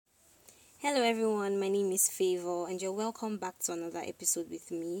Hello everyone, my name is Favor and you're welcome back to another episode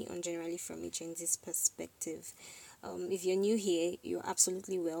with me on Generally from a Gen Z's Perspective. If you're new here, you're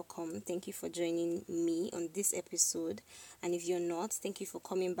absolutely welcome. Thank you for joining me on this episode. And if you're not, thank you for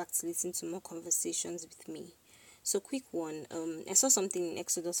coming back to listen to more conversations with me. So quick one, I saw something in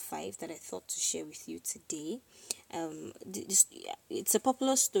Exodus 5 that I thought to share with you today. It's a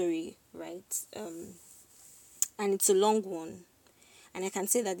popular story, right? And it's a long one. And I can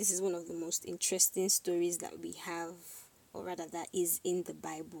say that this is one of the most interesting stories that we have, or rather, that is in the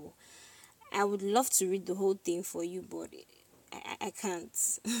Bible. I would love to read the whole thing for you, but I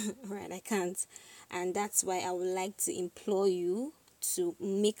can't. Right? I can't. And that's why I would like to implore you to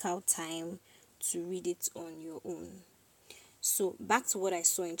make out time to read it on your own. So, back to what I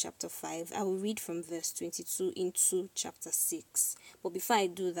saw in chapter 5, I will read from verse 22 into chapter 6. But before I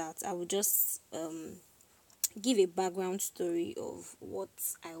do that, I will just give a background story of what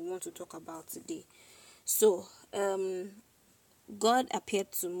I want to talk about today. So, God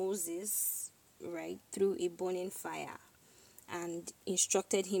appeared to Moses, right, through a burning fire and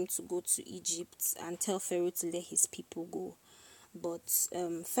instructed him to go to Egypt and tell Pharaoh to let his people go. But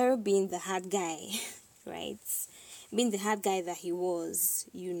Pharaoh, being the hard guy, right, being the hard guy that he was,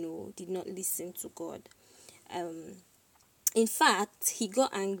 did not listen to God. In fact, he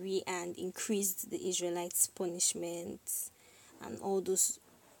got angry and increased the Israelites' punishment and all those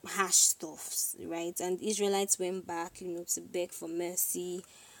harsh stuffs, right? And the Israelites went back, to beg for mercy,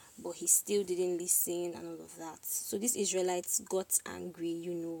 but he still didn't listen and all of that. So these Israelites got angry,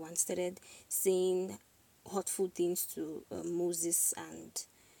 and started saying hurtful things to Moses and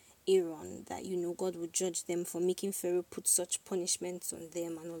Aaron, that God would judge them for making Pharaoh put such punishments on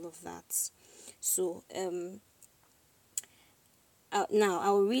them and all of that. So now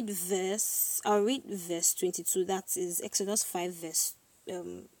I'll read verse 22. That is Exodus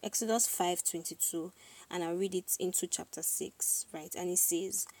 5:22, and I'll read it into chapter 6, right? And it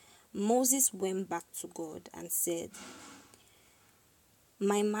says, Moses went back to God and said,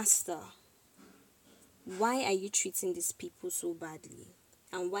 "My master, why are you treating these people so badly?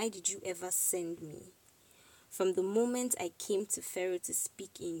 And why did you ever send me? From the moment I came to Pharaoh to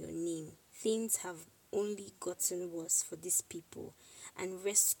speak in your name, things have only gotten worse for these people. And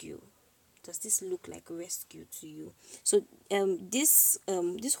rescue, does this look like rescue to you?" So this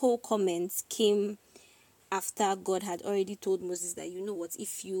whole comment came after God had already told Moses that, what,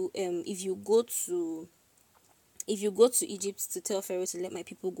 if you go to Egypt to tell Pharaoh to let my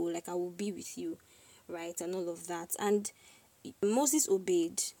people go, like, I will be with you, right, and all of that. And Moses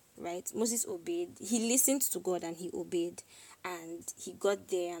obeyed, right? Moses obeyed. He listened to God and he obeyed, and he got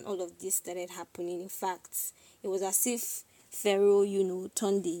there, and all of this started happening. In fact, it was as if Pharaoh,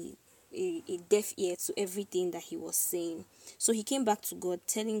 turned a deaf ear to everything that he was saying. So he came back to God,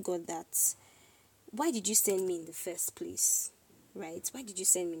 telling God that, why did you send me in the first place? Right? Why did you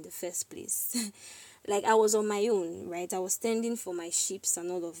send me in the first place? Like, I was on my own, right? I was standing for my sheep and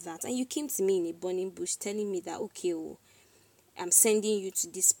all of that. And you came to me in a burning bush telling me that, okay, I'm sending you to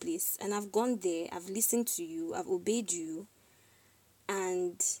this place. And I've gone there, I've listened to you, I've obeyed you.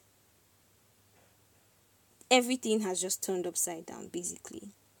 And everything has just turned upside down,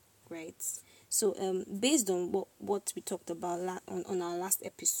 basically, right? So based on what we talked about on our last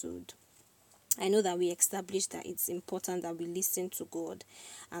episode, I know that we established that it's important that we listen to God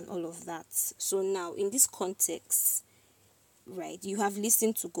and all of that. So now, in this context, right, you have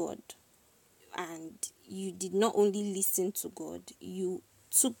listened to God, and you did not only listen to God, you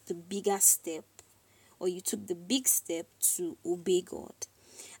took the bigger step, or you took the big step to obey God.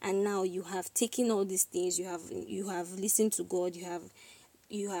 And now you have taken all these things, you have listened to God, you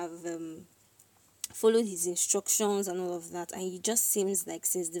have followed his instructions and all of that, and it just seems like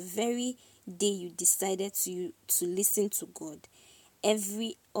since the very day you decided to listen to God,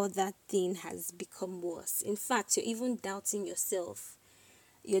 every other thing has become worse. In fact, you're even doubting yourself.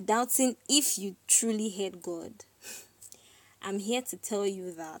 You're doubting if you truly heard God. I'm here to tell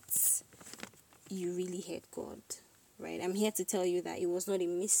you that you really heard God, right? I'm here to tell you that it was not a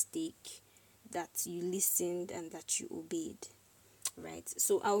mistake, that you listened and that you obeyed, right?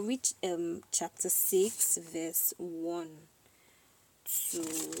 So I'll read chapter 6 verse 1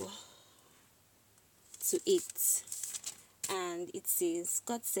 to 8, and it says,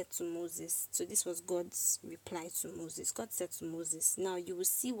 God said to Moses, so this was God's reply to Moses. God said to Moses, "Now you will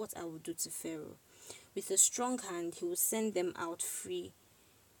see what I will do to Pharaoh. With a strong hand he will send them out free.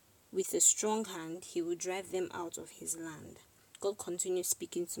 With a strong hand he will drive them out of his land." God continued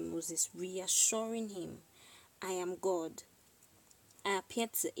speaking to Moses, reassuring him, "I am God. I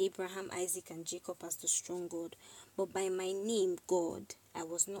appeared to Abraham, Isaac, and Jacob as the strong God, but by my name, God, I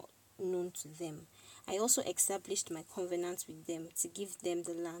was not known to them. I also established my covenant with them to give them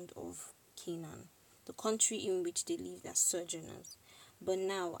the land of Canaan, the country in which they lived as sojourners. But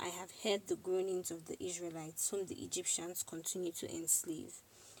now I have heard the groanings of the Israelites, whom the Egyptians continue to enslave,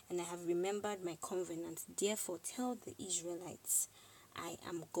 and I have remembered my covenant. Therefore tell the Israelites, I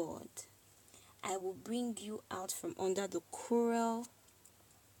am God. I will bring you out from under the cruel,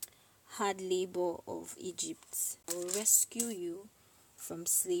 hard labor of Egypt. I will rescue you from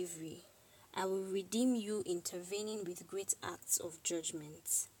slavery. I will redeem you, intervening with great acts of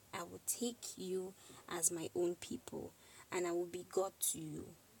judgment. I will take you as my own people, and I will be God to you.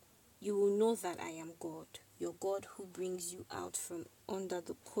 You will know that I am God, your God who brings you out from under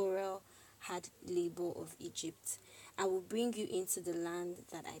the cruel, hard labor of Egypt. I will bring you into the land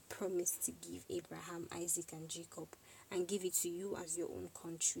that I promised to give Abraham, Isaac, and Jacob, and give it to you as your own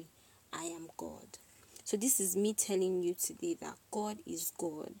country. I am God. So this is me telling you today that God is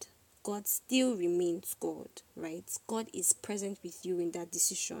God. God still remains God, right? God is present with you in that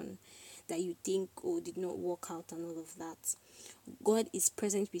decision that you think, oh, did not work out and all of that. God is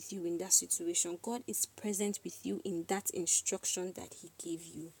present with you in that situation. God is present with you in that instruction that He gave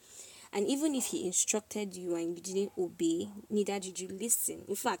you. And even if He instructed you and you didn't obey, neither did you listen.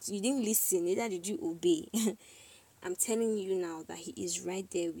 In fact, you didn't listen, neither did you obey. I'm telling you now that He is right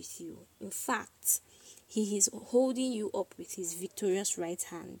there with you. In fact, He is holding you up with His victorious right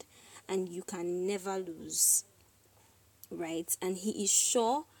hand, and you can never lose, right? And He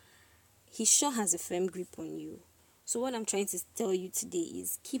sure has a firm grip on you. So what I'm trying to tell you today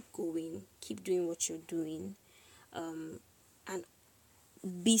is keep going, keep doing what you're doing, and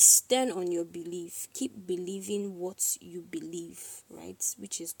be stern on your belief. Keep believing what you believe, right?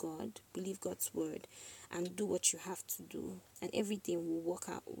 Which is God. Believe God's word and do what you have to do, and everything will work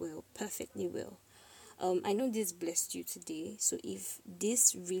out well, perfectly well. I know this blessed you today, so if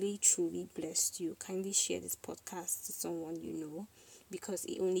this really truly blessed you, kindly share this podcast to someone you know, because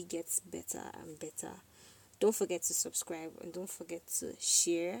it only gets better and better. Don't forget to subscribe, and don't forget to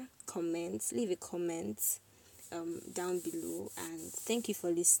share, comment, leave a comment down below. And thank you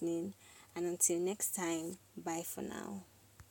for listening, and until next time, bye for now.